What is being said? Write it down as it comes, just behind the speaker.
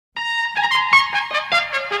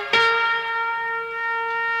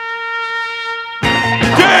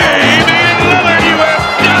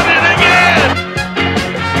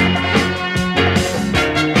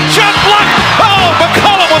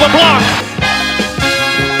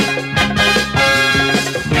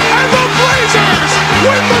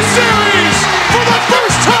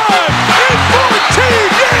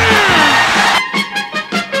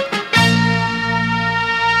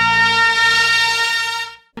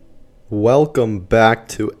Welcome back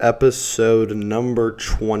to episode number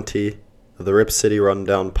 20 of the Rip City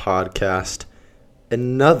Rundown podcast.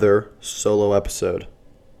 Another solo episode.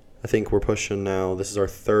 I think we're pushing now. This is our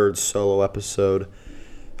third solo episode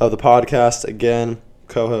of the podcast. Again,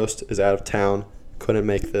 co-host is out of town. Couldn't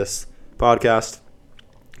make this podcast,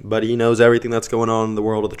 but he knows everything that's going on in the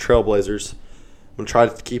world of the Trailblazers. I'm going to try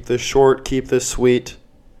to keep this short, keep this sweet,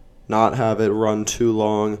 not have it run too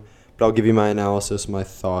long. But I'll give you my analysis, my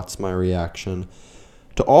thoughts, my reaction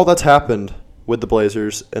to all that's happened with the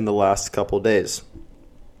Blazers in the last couple days.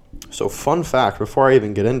 So fun fact, before I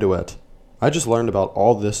even get into it, I just learned about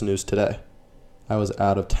all this news today. I was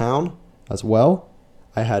out of town as well.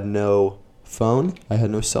 I had no phone. I had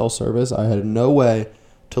no cell service. I had no way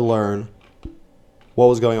to learn what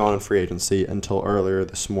was going on in free agency until earlier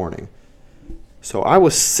this morning. So I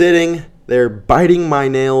was sitting there biting my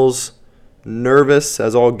nails, nervous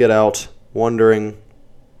as all get out, wondering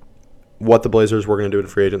what the Blazers were going to do in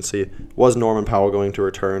free agency. Was Norman Powell going to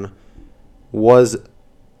return? Was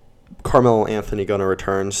Carmelo Anthony going to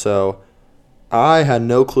return? So I had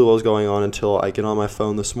no clue what was going on until I get on my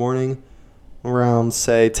phone this morning around,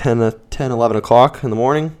 say, 11 o'clock in the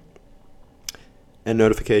morning, and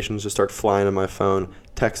notifications just start flying on my phone,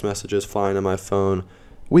 text messages flying on my phone.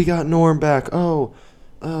 We got Norm back.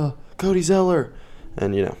 Cody Zeller.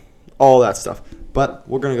 And, all that stuff. But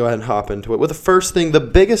we're going to go ahead and hop into it. With the first thing, the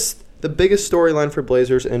biggest storyline for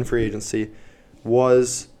Blazers in free agency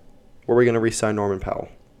was, were we going to re-sign Norman Powell?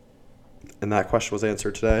 And that question was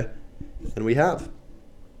answered today, and we have.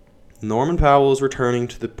 Norman Powell is returning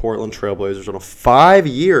to the Portland Trailblazers on a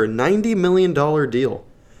 5-year, $90 million deal.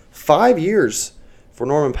 5 years for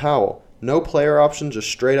Norman Powell. No player option, just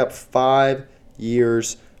straight up 5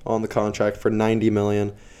 years on the contract for $90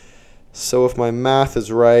 million. So if my math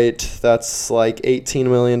is right, that's like $18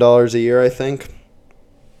 million a year, I think,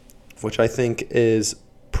 which I think is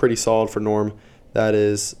pretty solid for Norm. That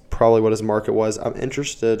is probably what his market was. I'm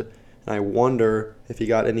interested, and I wonder if he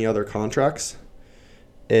got any other contracts,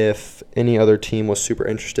 if any other team was super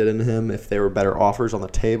interested in him, if there were better offers on the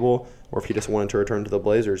table, or if he just wanted to return to the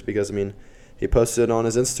Blazers. Because, he posted on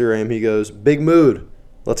his Instagram, he goes, "Big mood.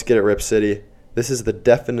 Let's get it, Rip City." This is the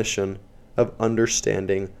definition of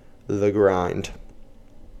understanding the grind.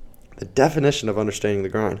 The definition of understanding the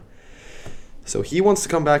grind. So he wants to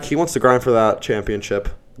come back. He wants to grind for that championship.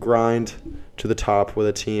 Grind to the top with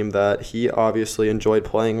a team that he obviously enjoyed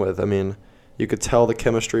playing with. You could tell the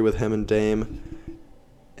chemistry with him and Dame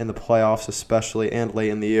in the playoffs especially, and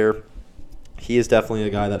late in the year. He is definitely a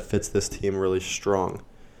guy that fits this team really strong.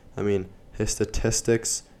 His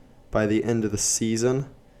statistics by the end of the season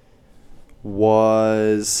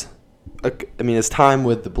was... his time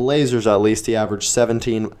with the Blazers, at least, he averaged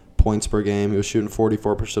 17 points per game. He was shooting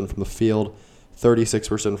 44% from the field,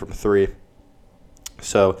 36% from three.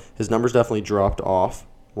 So his numbers definitely dropped off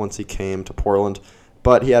once he came to Portland.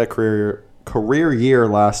 But he had a career year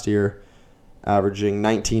last year, averaging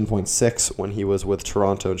 19.6 when he was with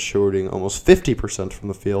Toronto and shooting almost 50% from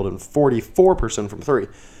the field and 44% from three.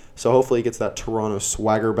 So hopefully he gets that Toronto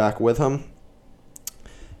swagger back with him.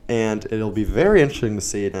 And it'll be very interesting to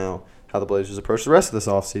see now how the Blazers approach the rest of this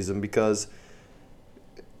offseason, because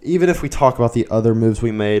even if we talk about the other moves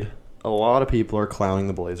we made, a lot of people are clowning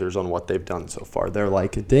the Blazers on what they've done so far. They're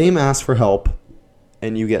like, Dame asked for help,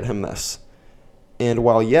 and you get him this. And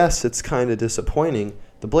while, yes, it's kind of disappointing,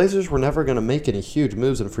 the Blazers were never going to make any huge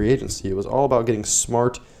moves in free agency. It was all about getting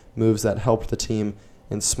smart moves that helped the team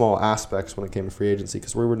in small aspects when it came to free agency,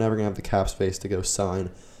 because we were never going to have the cap space to go sign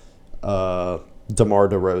DeMar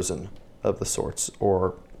DeRozan of the sorts,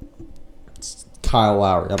 or Kyle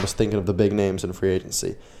Lowry. I'm just thinking of the big names in free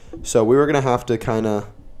agency. So we were going to have to kind of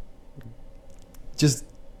just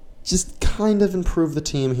kind of improve the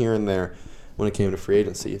team here and there when it came to free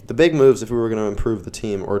agency. The big moves, if we were going to improve the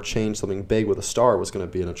team or change something big with a star, was going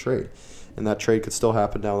to be in a trade. And that trade could still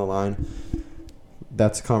happen down the line.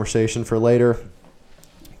 That's a conversation for later.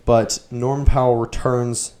 But Norman Powell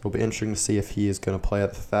returns. It'll be interesting to see if he is going to play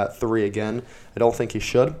at that three again. I don't think he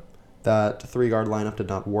should. That three-guard lineup did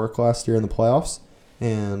not work last year in the playoffs,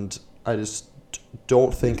 and I just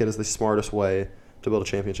don't think it is the smartest way to build a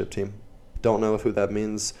championship team. Don't know if who that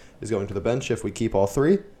means is going to the bench if we keep all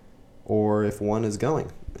three, or if one is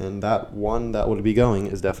going. And that one that would be going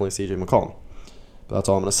is definitely C.J. McCollum. But that's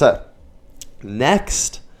all I'm going to say.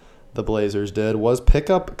 Next, the Blazers did was pick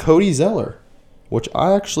up Cody Zeller, which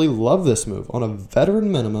I actually love this move. On a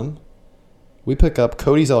veteran minimum, we pick up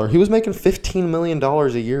Cody Zeller. He was making $15 million a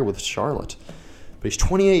year with Charlotte. But he's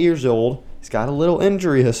 28 years old. He's got a little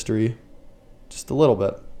injury history. Just a little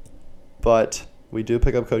bit. But we do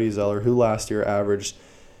pick up Cody Zeller, who last year averaged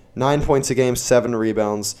 9 points a game, 7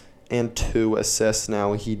 rebounds, and 2 assists.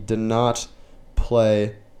 Now, he did not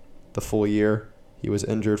play the full year. He was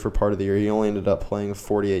injured for part of the year. He only ended up playing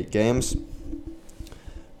 48 games.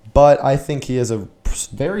 But I think he is a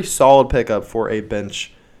very solid pickup for a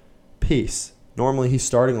bench piece. Normally, he's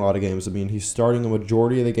starting a lot of games. I mean, he's starting a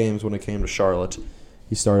majority of the games when it came to Charlotte.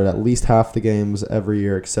 He started at least half the games every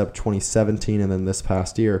year except 2017 and then this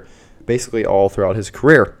past year, basically all throughout his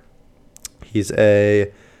career. He's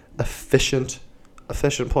a efficient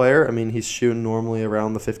player. I mean, he's shooting normally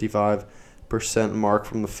around the 55% mark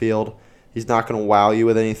from the field. He's not going to wow you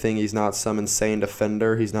with anything. He's not some insane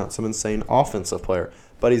defender. He's not some insane offensive player.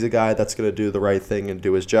 But he's a guy that's going to do the right thing and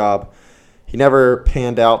do his job. He never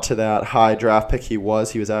panned out to that high draft pick he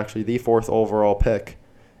was. He was actually the 4th overall pick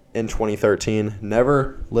in 2013.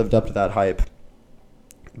 Never lived up to that hype.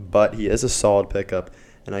 But he is a solid pickup,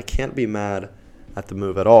 and I can't be mad at the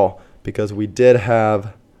move at all because we did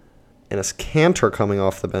have Enes Kanter coming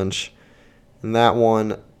off the bench, and that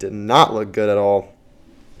one did not look good at all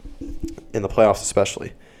in the playoffs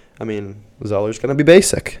especially. I mean, Zeller's going to be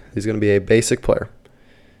basic. He's going to be a basic player.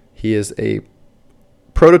 He is a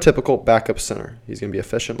prototypical backup center. He's going to be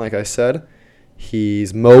efficient, like I said.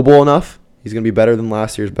 He's mobile enough. He's going to be better than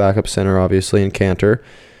last year's backup center, obviously, in Kanter.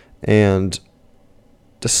 And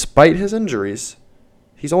despite his injuries,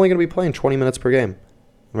 he's only going to be playing 20 minutes per game,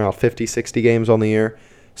 around 50, 60 games on the year.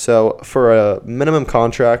 So for a minimum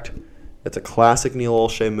contract, it's a classic Neil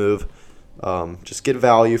Olshey move. Just get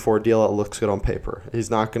value for a deal that looks good on paper.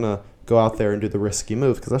 He's not going to go out there and do the risky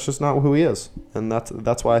move because that's just not who he is. And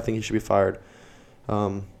that's why I think he should be fired.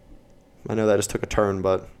 I know that just took a turn,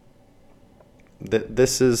 but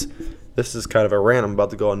this is kind of a rant I'm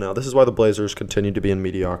about to go on now. This is why the Blazers continue to be in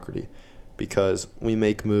mediocrity, because we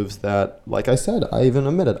make moves that, like I said, I even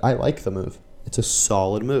admitted, I like the move. It's a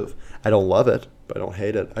solid move. I don't love it, but I don't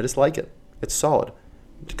hate it. I just like it. It's solid.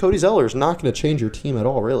 Cody Zeller is not going to change your team at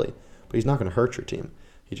all, really, but he's not going to hurt your team.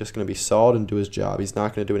 He's just going to be solid and do his job. He's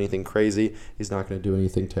not going to do anything crazy. He's not going to do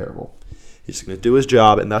anything terrible. He's just going to do his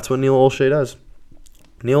job, and that's what Neil Olshey does.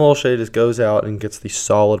 Neil Olshey just goes out and gets the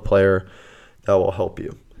solid player that will help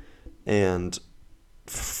you. And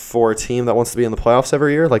for a team that wants to be in the playoffs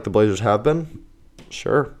every year, like the Blazers have been,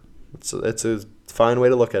 sure. It's a fine way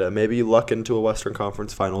to look at it. Maybe you luck into a Western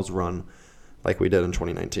Conference Finals run like we did in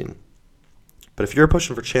 2019. But if you're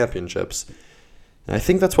pushing for championships, and I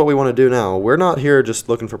think that's what we want to do now. We're not here just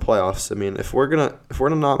looking for playoffs. I mean, if we're gonna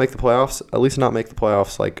not make the playoffs, at least not make the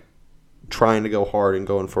playoffs like trying to go hard and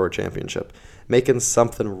going for a championship, making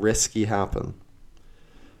something risky happen.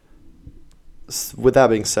 With that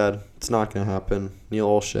being said, it's not going to happen. Neil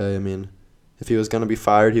Olshey, I mean, if he was going to be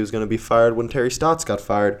fired, he was going to be fired when Terry Stotts got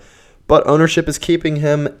fired. But ownership is keeping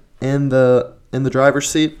him in the driver's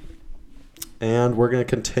seat, and we're going to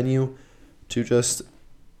continue to just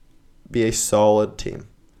be a solid team.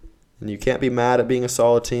 And you can't be mad at being a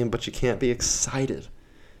solid team, but you can't be excited.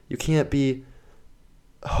 You can't be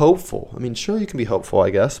hopeful. I mean, sure, you can be hopeful,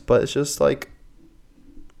 I guess, but it's just like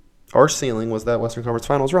our ceiling was that Western Conference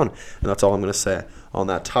Finals run. And that's all I'm going to say on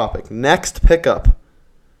that topic. Next pickup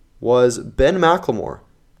was Ben McLemore.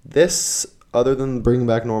 This, other than bringing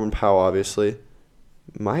back Norman Powell, obviously,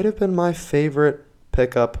 might have been my favorite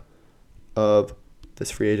pickup of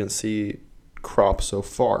this free agency crop so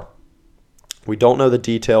far. We don't know the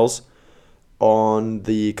details on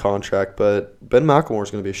the contract, but Ben McLemore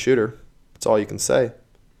is going to be a shooter. That's all you can say.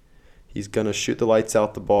 He's going to shoot the lights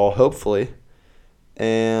out the ball, hopefully.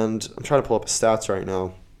 And I'm trying to pull up his stats right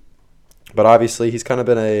now. But obviously, he's kind of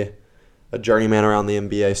been a journeyman around the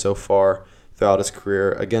NBA so far throughout his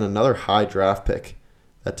career. Again, another high draft pick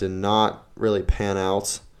that did not really pan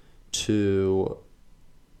out to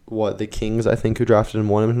what the Kings, I think, who drafted him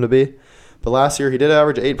wanted him to be. But last year, he did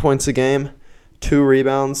average 8 points a game, 2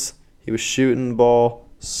 rebounds. He was shooting the ball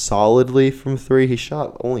solidly from three. He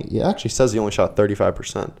actually says he only shot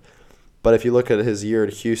 35%. But if you look at his year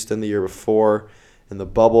at Houston the year before, in the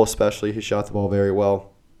bubble especially, he shot the ball very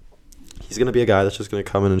well. He's going to be a guy that's just going to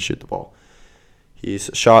come in and shoot the ball. He's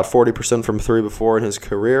shot 40% from three before in his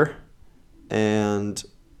career, and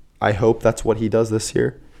I hope that's what he does this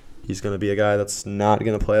year. He's going to be a guy that's not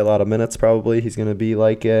going to play a lot of minutes probably. He's going to be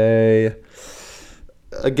like a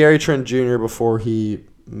Gary Trent Jr. before he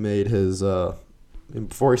made his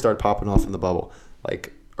before he started popping off in the bubble.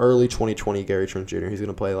 Like early 2020 Gary Trent Jr. He's going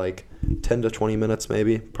to play like 10 to 20 minutes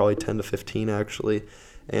maybe, probably 10 to 15 actually,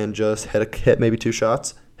 and just hit maybe 2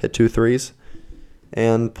 shots, hit 2 threes,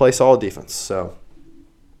 and play solid defense. So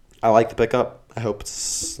I like the pickup. I hope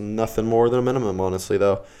it's nothing more than a minimum, honestly,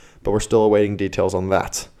 though. But we're still awaiting details on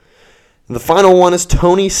that. And the final one is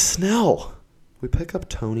Tony Snell. we pick up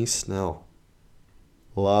Tony Snell.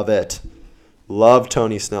 Love it. Love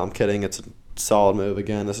Tony Snell. I'm kidding. It's a solid move.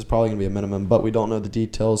 Again, this is probably going to be a minimum, but we don't know the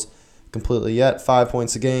details completely yet. 5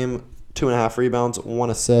 points a game, 2.5 rebounds, 1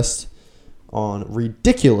 assist on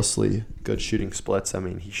ridiculously good shooting splits. I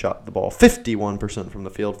mean, he shot the ball 51% from the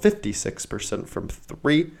field, 56% from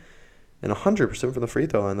 3, and 100% from the free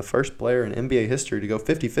throw line. The first player in NBA history to go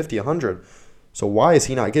 50-50, 100. So why is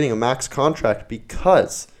he not getting a max contract?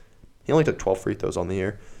 Because he only took 12 free throws on the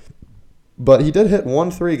year. But he did hit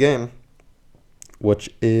 1 3 a game, which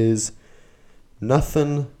is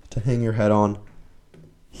nothing to hang your head on.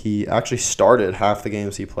 He actually started half the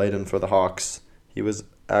games he played in for the Hawks. He was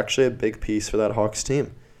actually a big piece for that Hawks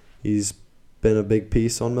team. He's been a big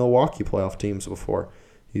piece on Milwaukee playoff teams before.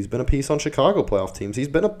 He's been a piece on Chicago playoff teams. He's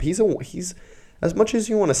as much as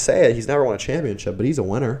you want to say it, he's never won a championship, but he's a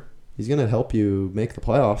winner. He's going to help you make the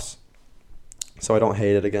playoffs. So I don't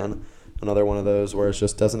hate it again. Another one of those where it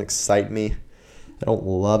just doesn't excite me. I don't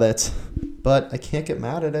love it, but I can't get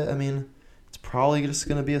mad at it. I mean, it's probably just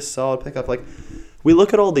going to be a solid pickup. Like, we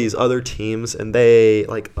look at all these other teams, and they,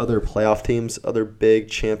 like other playoff teams, other big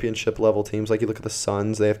championship level teams. Like, you look at the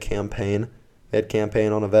Suns, they have Campaign. They had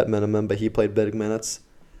Campaign on a vet minimum, but he played big minutes.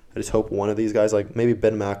 I just hope one of these guys, like maybe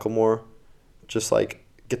Ben McLemore, just like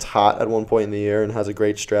gets hot at one point in the year and has a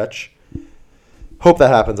great stretch. Hope that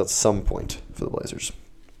happens at some point for the Blazers.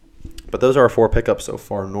 But those are our 4 pickups so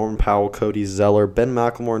far. Norman Powell, Cody Zeller, Ben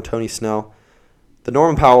McLemore, and Tony Snell. The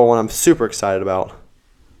Norman Powell one I'm super excited about.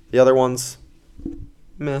 The other ones,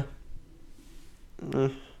 meh.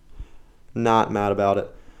 Not mad about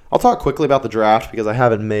it. I'll talk quickly about the draft because I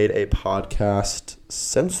haven't made a podcast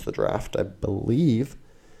since the draft, I believe.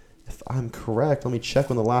 If I'm correct, let me check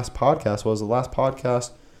when the last podcast was. The last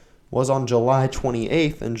podcast was on July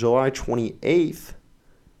 28th, and July 28th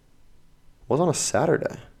was on a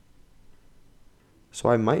Saturday. So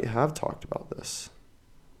I might have talked about this.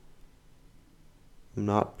 I'm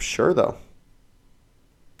not sure, though.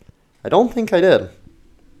 I don't think I did.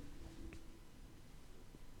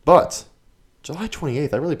 But July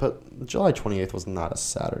 28th, July 28th was not a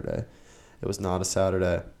Saturday. It was not a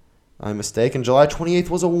Saturday. I'm mistaken. July 28th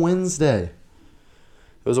was a Wednesday. It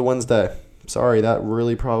was a Wednesday. Sorry, that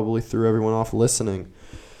really probably threw everyone off listening.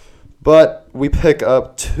 But we pick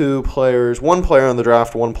up 2 players, 1 player on the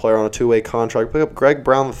draft, 1 player on a 2-way contract. Pick up Greg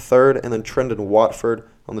Brown III and then Trenton Watford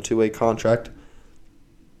on the 2-way contract.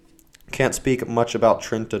 Can't speak much about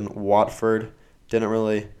Trenton Watford. Didn't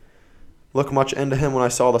really look much into him when I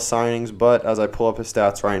saw the signings, but as I pull up his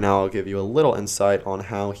stats right now, I'll give you a little insight on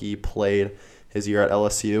how he played his year at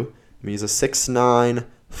LSU. I mean, he's a 6'9"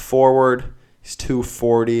 forward. He's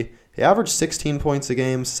 240. He averaged 16 points a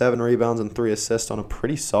game, 7 rebounds, and 3 assists on a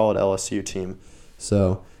pretty solid LSU team.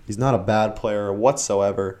 So he's not a bad player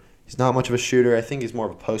whatsoever. He's not much of a shooter. I think he's more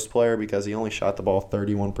of a post player because he only shot the ball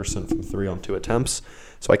 31% from 3 on 2 attempts.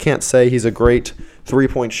 So I can't say he's a great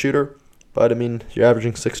 3-point shooter. But, I mean, you're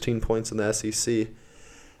averaging 16 points in the SEC.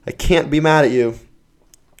 I can't be mad at you.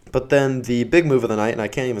 But then the big move of the night, and I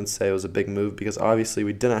can't even say it was a big move because obviously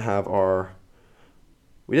we didn't have our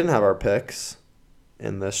picks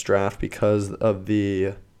in this draft because of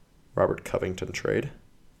the Robert Covington trade.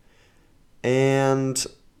 And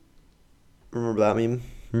remember that meme?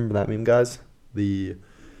 Remember that meme, guys? The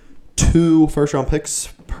 2 first-round picks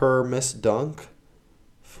per missed dunk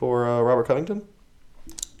for Robert Covington.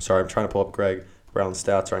 Sorry, I'm trying to pull up Greg Brown's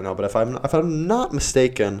stats right now, but if I'm not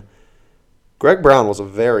mistaken, Greg Brown was a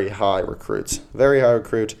very high recruit. Very high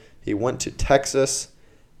recruit. He went to Texas,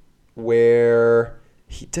 where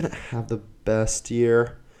he didn't have the best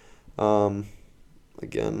year. Again,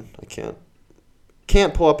 I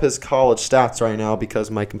can't pull up his college stats right now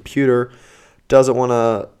because my computer doesn't want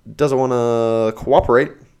to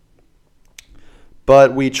cooperate.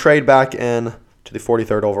 But we trade back in to the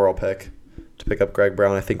 43rd overall pick to pick up Greg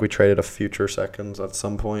Brown. I think we traded a future seconds at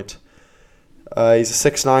some point. He's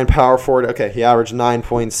a 6'9" power forward. Okay, he averaged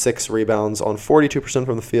 9.6 rebounds on 42%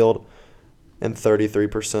 from the field and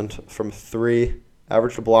 33% from 3.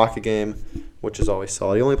 Averaged a block a game, which is always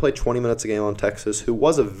solid. He only played 20 minutes a game on Texas, who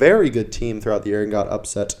was a very good team throughout the year and got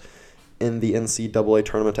upset in the NCAA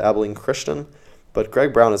tournament to Abilene Christian. But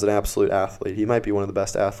Greg Brown is an absolute athlete. He might be one of the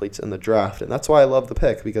best athletes in the draft, and that's why I love the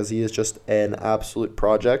pick, because he is just an absolute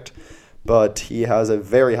project. But he has a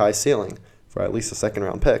very high ceiling for at least a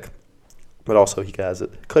second-round pick. But also he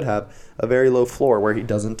could have a very low floor where he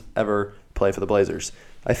doesn't ever play for the Blazers.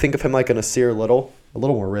 I think of him like a Nasir Little, a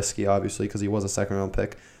little more risky, obviously, because he was a second-round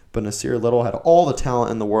pick. But Nasir Little had all the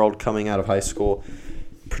talent in the world coming out of high school,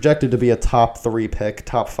 projected to be a top 3 pick,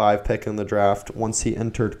 top 5 pick in the draft once he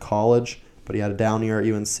entered college. But he had a down year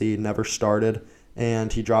at UNC, never started.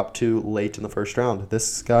 and he dropped to late in the first round.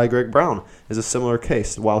 This guy, Greg Brown, is a similar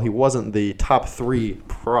case. While he wasn't the top 3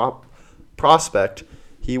 prospect,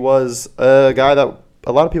 he was a guy that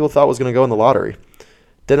a lot of people thought was going to go in the lottery.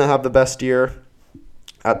 Didn't have the best year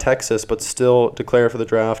at Texas, but still declared for the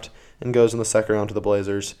draft and goes in the second round to the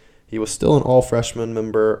Blazers. He was still an all-freshman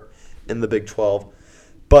member in the Big 12.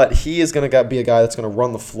 But he is going to be a guy that's going to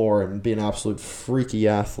run the floor and be an absolute freaky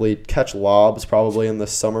athlete, catch lobs probably in the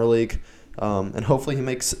summer league, and hopefully he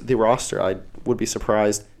makes the roster. I would be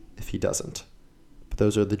surprised if he doesn't. But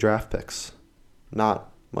those are the draft picks. Not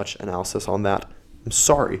much analysis on that. I'm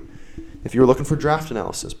sorry if you were looking for draft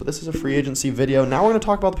analysis, but this is a free agency video. Now we're going to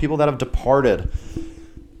talk about the people that have departed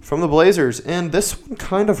from the Blazers, and this one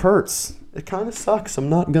kind of hurts. It kind of sucks, I'm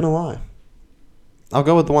not going to lie. I'll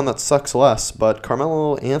go with the one that sucks less, but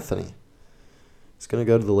Carmelo Anthony is going to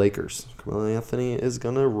go to the Lakers. Carmelo Anthony is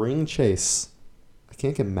going to ring chase. I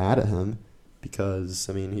can't get mad at him because,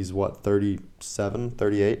 I mean, he's, 37,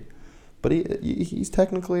 38? But he's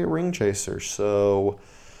technically a ring chaser, so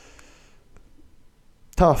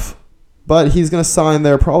tough. But he's going to sign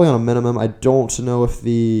there probably on a minimum. I don't know if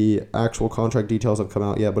the actual contract details have come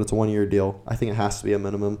out yet, but it's a 1-year deal. I think it has to be a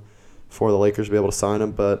minimum for the Lakers to be able to sign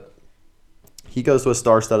him, but he goes to a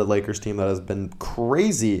star-studded Lakers team that has been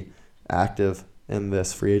crazy active in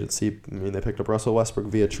this free agency. I mean, they picked up Russell Westbrook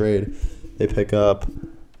via trade. They pick up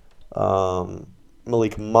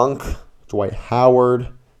Malik Monk, Dwight Howard.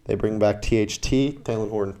 They bring back THT, Taylor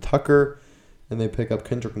Horton-Tucker, and they pick up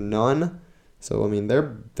Kendrick Nunn. So, I mean,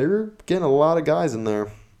 they're getting a lot of guys in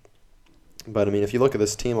there. But, I mean, if you look at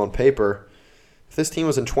this team on paper, if this team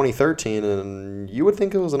was in 2013, and you would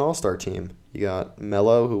think it was an all-star team. You got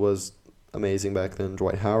Melo, who was amazing back then.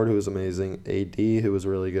 Dwight Howard, who was amazing. AD, who was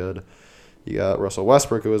really good. You got Russell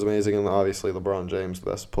Westbrook, who was amazing. And obviously LeBron James,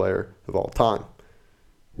 the best player of all time,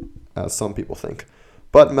 as some people think.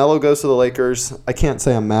 But Melo goes to the Lakers. I can't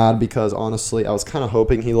say I'm mad because, honestly, I was kind of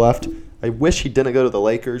hoping he left. I wish he didn't go to the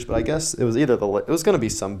Lakers, but I guess it was it was going to be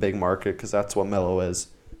some big market because that's what Melo is.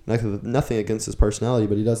 Nothing against his personality,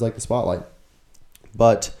 but he does like the spotlight.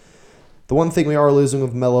 But the one thing we are losing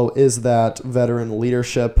with Melo is that veteran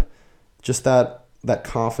leadership. Just that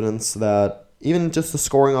confidence, that even just the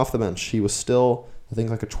scoring off the bench. He was still, I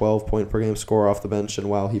think, like a 12-point per game scorer off the bench. And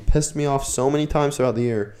while he pissed me off so many times throughout the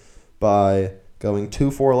year by going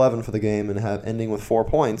 2-for-11 for the game and ending with 4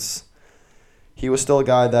 points, he was still a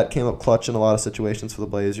guy that came up clutch in a lot of situations for the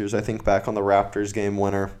Blazers. I think back on the Raptors game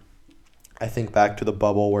winner. I think back to the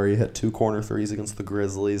bubble where he hit 2 corner threes against the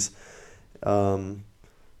Grizzlies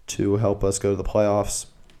to help us go to the playoffs.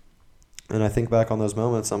 And I think back on those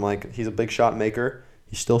moments, I'm like, he's a big shot maker.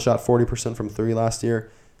 He still shot 40% from 3 last year.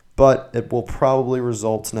 But it will probably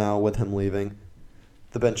result now with him leaving.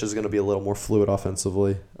 The bench is going to be a little more fluid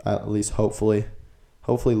offensively, at least hopefully.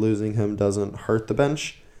 Hopefully losing him doesn't hurt the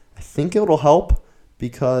bench. I think it'll help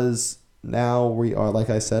because now we are, like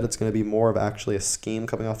I said, it's going to be more of actually a scheme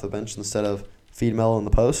coming off the bench instead of feed Melo in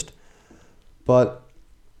the post. But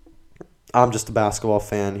I'm just a basketball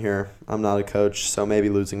fan here. I'm not a coach, so maybe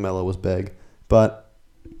losing Melo was big. But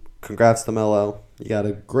congrats to Melo. You got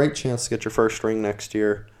a great chance to get your first ring next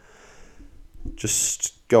year.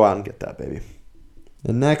 Just go out and get that, baby.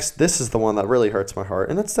 And next, this is the one that really hurts my heart,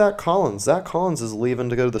 and it's Zach Collins. Zach Collins is leaving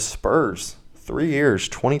to go to the Spurs. 3 years,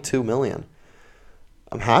 $22 million.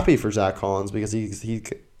 I'm happy for Zach Collins because he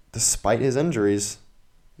despite his injuries,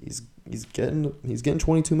 he's getting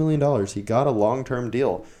 $22 million. He got a long-term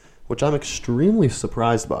deal, which I'm extremely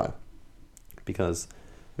surprised by because,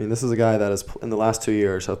 I mean, this is a guy that has, in the last 2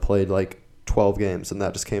 years, have played like 12 games, and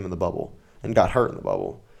that just came in the bubble and got hurt in the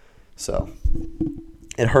bubble. So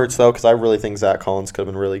it hurts, though, because I really think Zach Collins could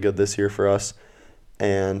have been really good this year for us,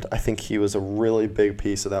 and I think he was a really big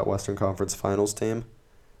piece of that Western Conference Finals team.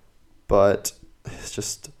 But it's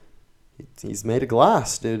just, he's made of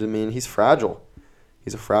glass, dude. I mean, he's fragile.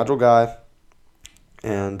 He's a fragile guy.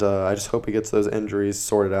 And I just hope he gets those injuries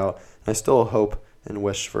sorted out. I still hope and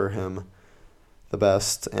wish for him the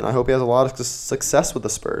best. And I hope he has a lot of success with the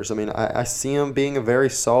Spurs. I mean, I see him being a very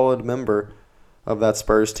solid member of that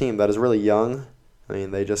Spurs team that is really young. I mean,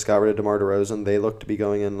 they just got rid of DeMar DeRozan. They look to be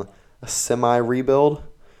going in a semi-rebuild.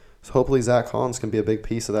 So hopefully Zach Collins can be a big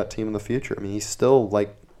piece of that team in the future. I mean, he's still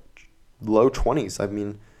like low 20s. I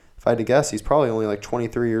mean, if I had to guess, he's probably only like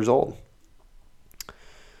 23 years old.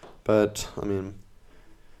 But, I mean,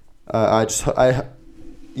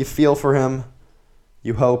 you feel for him.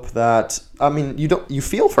 You hope that, I mean, you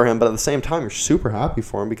feel for him, but at the same time, you're super happy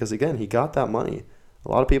for him because, again, he got that money. A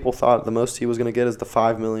lot of people thought the most he was going to get is the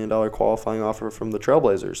 $5 million qualifying offer from the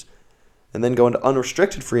Trailblazers. And then go into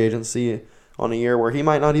unrestricted free agency on a year where he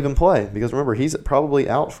might not even play. Because remember, he's probably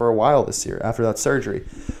out for a while this year after that surgery.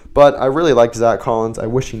 But I really liked Zach Collins. I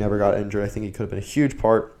wish he never got injured. I think he could have been a huge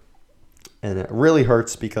part. And it really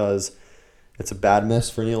hurts because it's a bad miss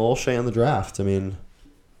for Neil Olshey in the draft. I mean,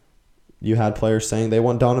 you had players saying they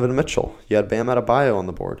want Donovan Mitchell. You had Bam Adebayo on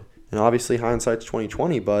the board. And obviously hindsight's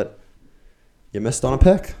 2020, but you missed on a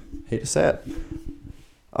pick. Hate to say it.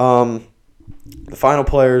 The final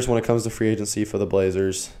players when it comes to free agency for the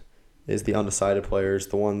Blazers is the undecided players,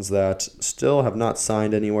 the ones that still have not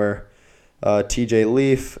signed anywhere. TJ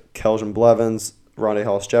Leaf, Keljin Blevins, Rondae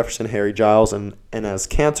Hollis-Jefferson, Harry Giles, and Enes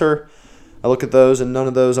Kanter. I look at those, and none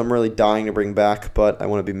of those I'm really dying to bring back, but I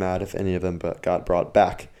wouldn't be mad if any of them got brought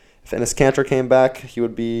back. If Enes Kanter came back, he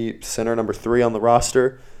would be center number 3 on the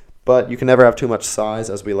roster, but you can never have too much size,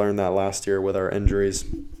 as we learned that last year with our injuries.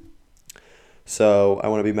 So I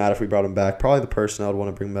wouldn't be mad if we brought him back. Probably the person I would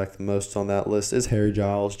want to bring back the most on that list is Harry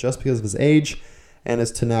Giles, just because of his age and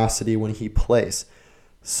his tenacity when he plays.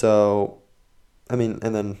 So, I mean,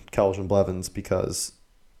 and then Keljin Blevins because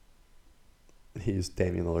he's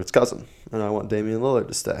Damian Lillard's cousin, and I want Damian Lillard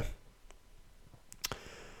to stay.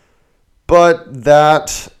 But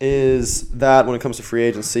that is that when it comes to free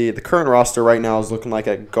agency. The current roster right now is looking like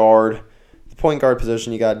at guard. The point guard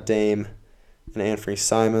position, you got Dame and Anthony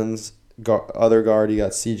Simons. Other guard, you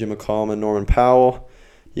got C.J. McCollum and Norman Powell.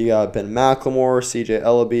 You got Ben McLemore, C.J.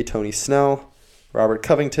 Ellaby, Tony Snell, Robert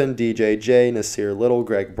Covington, DJJ, Nasir Little,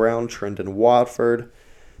 Greg Brown, Trendon Watford,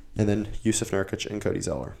 and then Yusuf Nurkic and Cody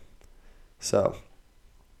Zeller. So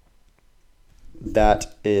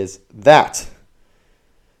that is that.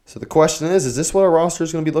 So the question is this what our roster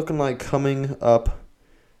is going to be looking like coming up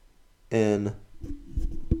in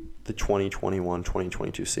the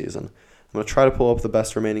 2021-2022 season? I'm going to try to pull up the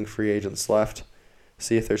best remaining free agents left,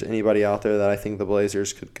 see if there's anybody out there that I think the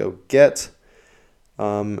Blazers could go get.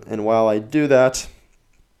 And while I do that,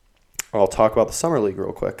 I'll talk about the Summer League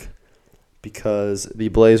real quick because the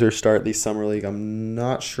Blazers start the Summer League. I'm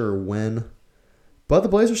not sure when, but the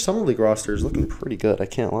Blazers Summer League roster is looking pretty good. I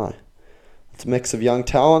can't lie. It's a mix of young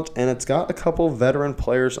talent, and it's got a couple veteran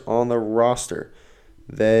players on the roster.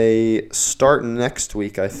 They start next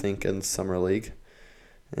week, I think, in Summer League.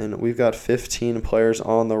 And we've got 15 players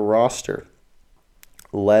on the roster,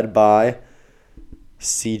 led by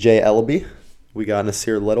C.J. Ellaby. We got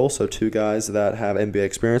Nasir Little, so 2 guys that have NBA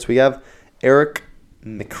experience. We have Eric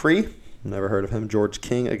McCree, never heard of him. George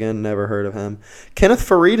King, again, never heard of him. Kenneth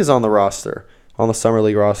Faried is on the roster, on the Summer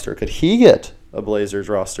League roster. Could he get a Blazers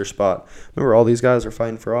roster spot? Remember, all these guys are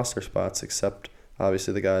fighting for roster spots, except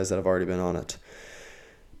obviously the guys that have already been on it.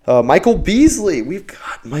 Michael Beasley. We've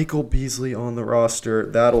got Michael Beasley on the roster.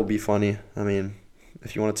 That'll be funny. I mean,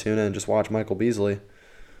 if you want to tune in and just watch Michael Beasley,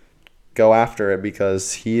 go after it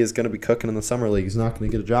because he is going to be cooking in the Summer League. He's not going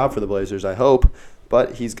to get a job for the Blazers, I hope,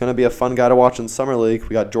 but he's going to be a fun guy to watch in Summer League.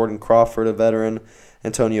 We got Jordan Crawford, a veteran,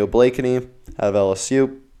 Antonio Blakeney out of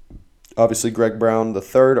LSU, obviously Greg Brown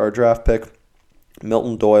III, our draft pick,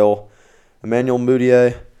 Milton Doyle, Emmanuel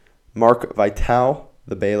Mudiay, Mark Vital,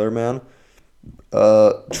 the Baylor man,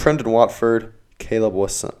 Trendon Watford, Caleb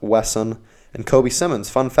Wesson, and Kobe Simmons.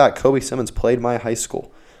 Fun fact, Kobe Simmons played my high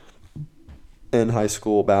school in high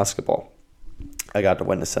school basketball. I got to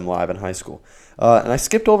witness him live in high school. And I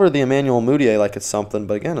skipped over the Emmanuel Mudiay like it's something,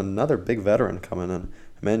 but again, another big veteran coming in.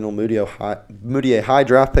 Emmanuel Mudiay, high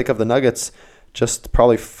draft pick of the Nuggets, just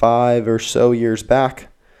probably 5 or so years back.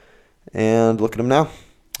 And look at him now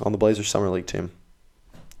on the Blazers Summer League team.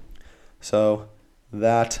 So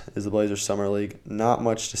that is the Blazers Summer League. Not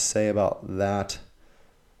much to say about that.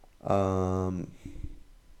 But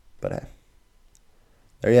hey,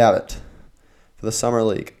 there you have it for the Summer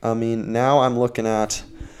League. I mean, now I'm going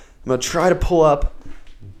to try to pull up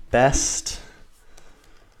best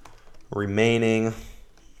remaining.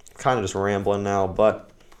 Kind of just rambling now, but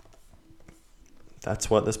that's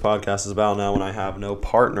what this podcast is about now when I have no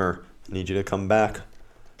partner. I need you to come back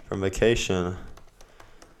from vacation.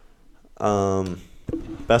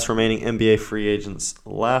 Best remaining NBA free agents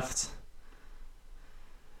left.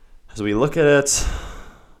 As we look at it,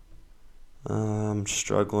 I'm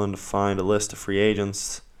struggling to find a list of free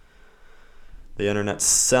agents. The internet's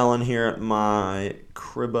selling here at my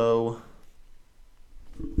cribbo.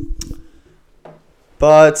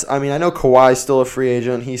 But, I mean, I know Kawhi's still a free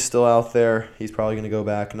agent. He's still out there. He's probably going to go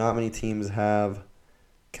back. Not many teams have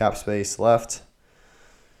cap space left.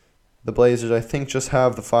 The Blazers, I think, just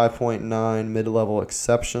have the 5.9 mid-level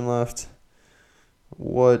exception left,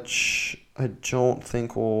 which I don't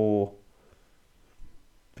think we'll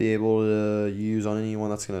be able to use on anyone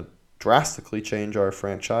that's going to drastically change our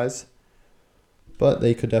franchise. But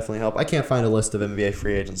they could definitely help. I can't find a list of NBA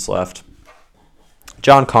free agents left.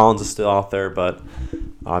 John Collins is still out there, but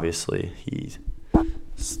obviously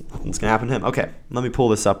nothing's going to happen to him. Okay, let me pull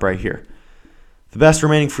this up right here. The best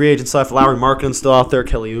remaining free agents left: Lauri Markkanen's still out there,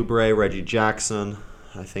 Kelly Oubre, Reggie Jackson,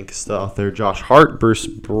 I think is still out there, Josh Hart, Bruce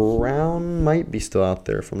Brown might be still out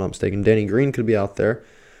there if I'm not mistaken. Danny Green could be out there.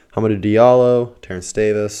 Hamidou Diallo, Terrence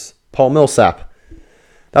Davis, Paul Millsap.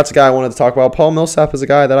 That's a guy I wanted to talk about. Paul Millsap is a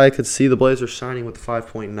guy that I could see the Blazers signing with the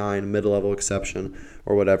 5.9 mid-level exception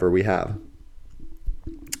or whatever we have.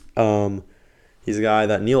 He's a guy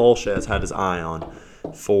that Neil Olshey has had his eye on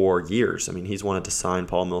for years. I mean, he's wanted to sign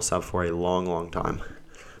Paul Millsap for a long, long time.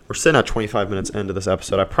 We're sitting at 25 minutes into this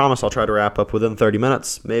episode. I promise I'll try to wrap up within 30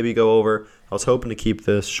 minutes, maybe go over. I was hoping to keep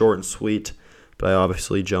this short and sweet, but I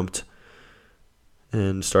obviously jumped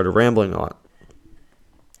and started rambling a lot.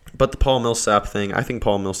 But the Paul Millsap thing, I think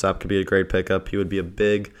Paul Millsap could be a great pickup. He would be a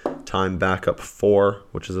big-time backup 4,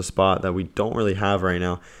 which is a spot that we don't really have right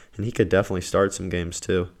now, and he could definitely start some games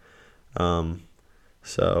too.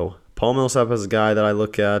 So Paul Millsap is a guy that I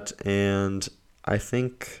look at, and I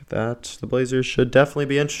think that the Blazers should definitely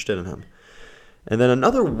be interested in him. And then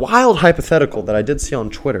another wild hypothetical that I did see on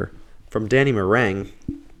Twitter from Danny Meringue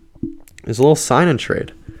is a little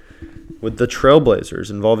sign-and-trade with the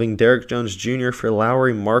Trailblazers involving Derrick Jones Jr. for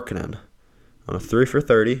Lauri Markkanen on a 3 for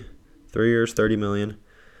 30, 3 years, $30 million,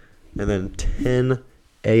 and then 10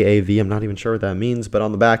 AAV. I'm not even sure what that means, but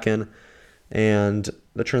on the back end, and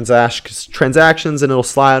the transactions, and it'll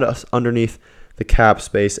slide us underneath the cap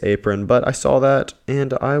space apron. But I saw that,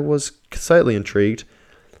 and I was slightly intrigued.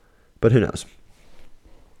 But who knows?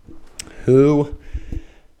 Who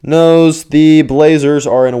knows? The Blazers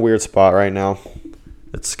are in a weird spot right now.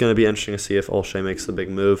 It's going to be interesting to see if Olshey makes the big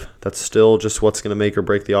move. That's still just what's going to make or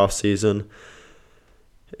break the offseason.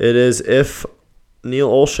 It is if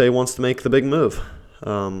Neil Olshey wants to make the big move.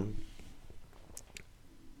 The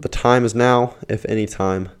time is now, if any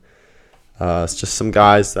time. It's just some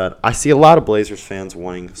guys that I see a lot of Blazers fans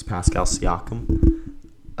wanting. Is Pascal Siakam.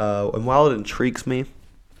 And while it intrigues me,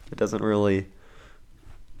 it doesn't really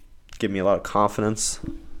give me a lot of confidence.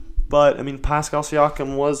 But, I mean, Pascal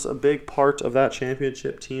Siakam was a big part of that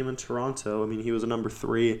championship team in Toronto. I mean, he was a number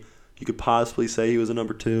 3. You could possibly say he was a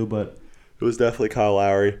number 2, but it was definitely Kyle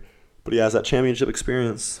Lowry. But he has that championship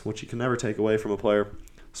experience, which you can never take away from a player.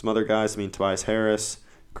 Some other guys, I mean, Tobias Harris,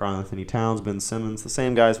 Karl-Anthony Towns, Ben Simmons, the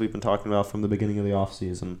same guys we've been talking about from the beginning of the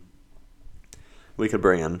offseason, we could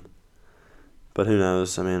bring in. But who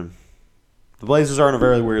knows? I mean, the Blazers are in a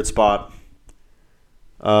very weird spot.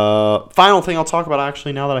 Final thing I'll talk about,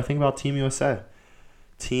 actually, now that I think about Team USA.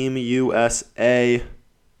 Team USA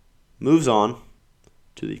moves on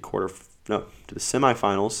to the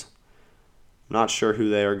semifinals. I'm not sure who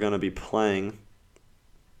they are going to be playing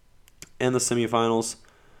in the semifinals.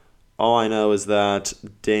 All I know is that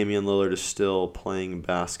Damian Lillard is still playing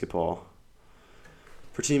basketball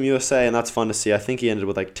for Team USA, and that's fun to see. I think he ended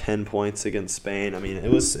with like 10 points against Spain. I mean,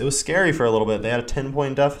 it was scary for a little bit. They had a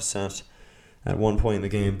 10-point deficit at one point in the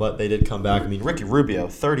game, but they did come back. I mean, Ricky Rubio,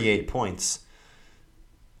 38 points.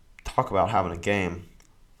 Talk about having a game.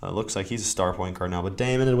 Looks like he's a star point guard now, but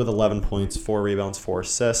Dame ended with 11 points, 4 rebounds, 4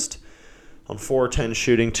 assists on 4-10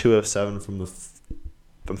 shooting, 2 of 7 from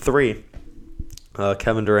 3.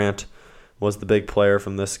 Kevin Durant was the big player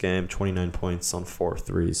from this game, 29 points on 4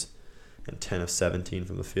 threes and 10 of 17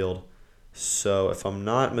 from the field. So if I'm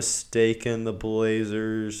not mistaken, the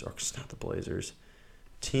Blazers, or it's not the Blazers,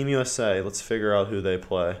 Team USA, let's figure out who they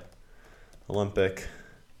play. Olympic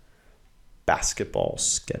basketball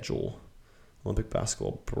schedule. Olympic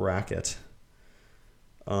basketball bracket.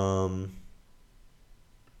 We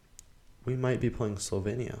might be playing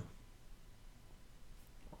Slovenia.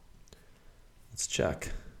 Let's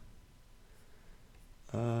check.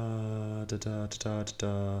 I'm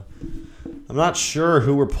not sure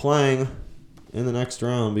who we're playing in the next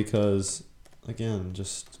round because, again,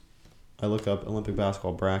 I look up Olympic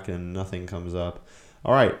basketball bracket and nothing comes up.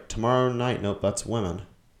 All right, tomorrow night. Nope, that's women.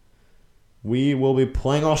 We will be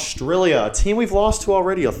playing Australia, a team we've lost to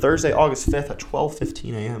already, on Thursday, August 5th at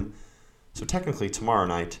 12:15 a.m. So technically tomorrow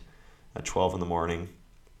night at 12 in the morning.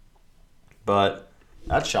 But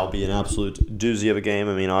that shall be an absolute doozy of a game.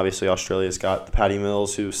 I mean, obviously Australia's got the Patty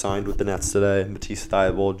Mills, who signed with the Nets today, Matisse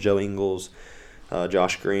Thybulle, Joe Ingles,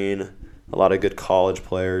 Josh Green, a lot of good college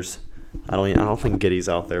players. I don't think Giddey's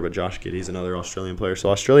out there, but Josh Giddey's another Australian player. So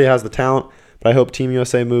Australia has the talent, but I hope Team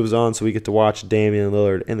USA moves on so we get to watch Damian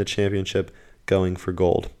Lillard in the championship going for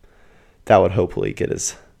gold. That would hopefully get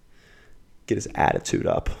his attitude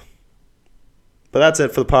up. But that's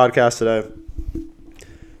it for the podcast today.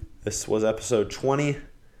 This was episode 20.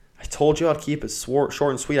 I told you I'd keep it short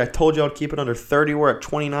and sweet. I told you I'd keep it under 30. We're at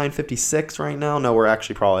 29:56 right now. No, we're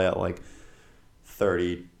actually probably at like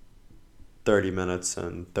 30 minutes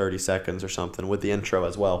and 30 seconds or something with the intro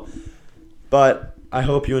as well. But I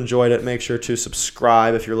hope you enjoyed it. Make sure to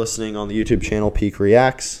subscribe if you're listening on the YouTube channel Peak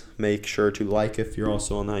Reacts. Make sure to like if you're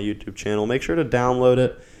also on that YouTube channel. Make sure to download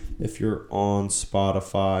it if you're on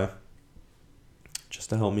Spotify, just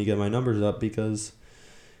to help me get my numbers up, because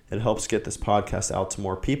it helps get this podcast out to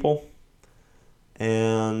more people.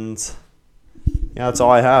 And yeah, that's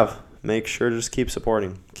all I have. Make sure to just keep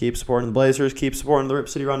supporting. Keep supporting the Blazers. Keep supporting the Rip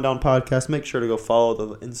City Rundown podcast. Make sure to go follow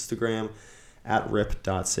the Instagram at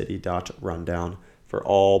rip.city.rundown for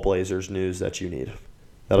all Blazers news that you need.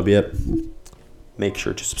 That'll be it. Make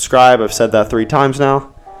sure to subscribe. I've said that 3 times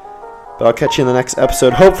now. But I'll catch you in the next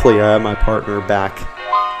episode. Hopefully I have my partner back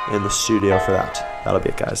in the studio for that. That'll be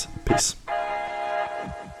it, guys. Peace.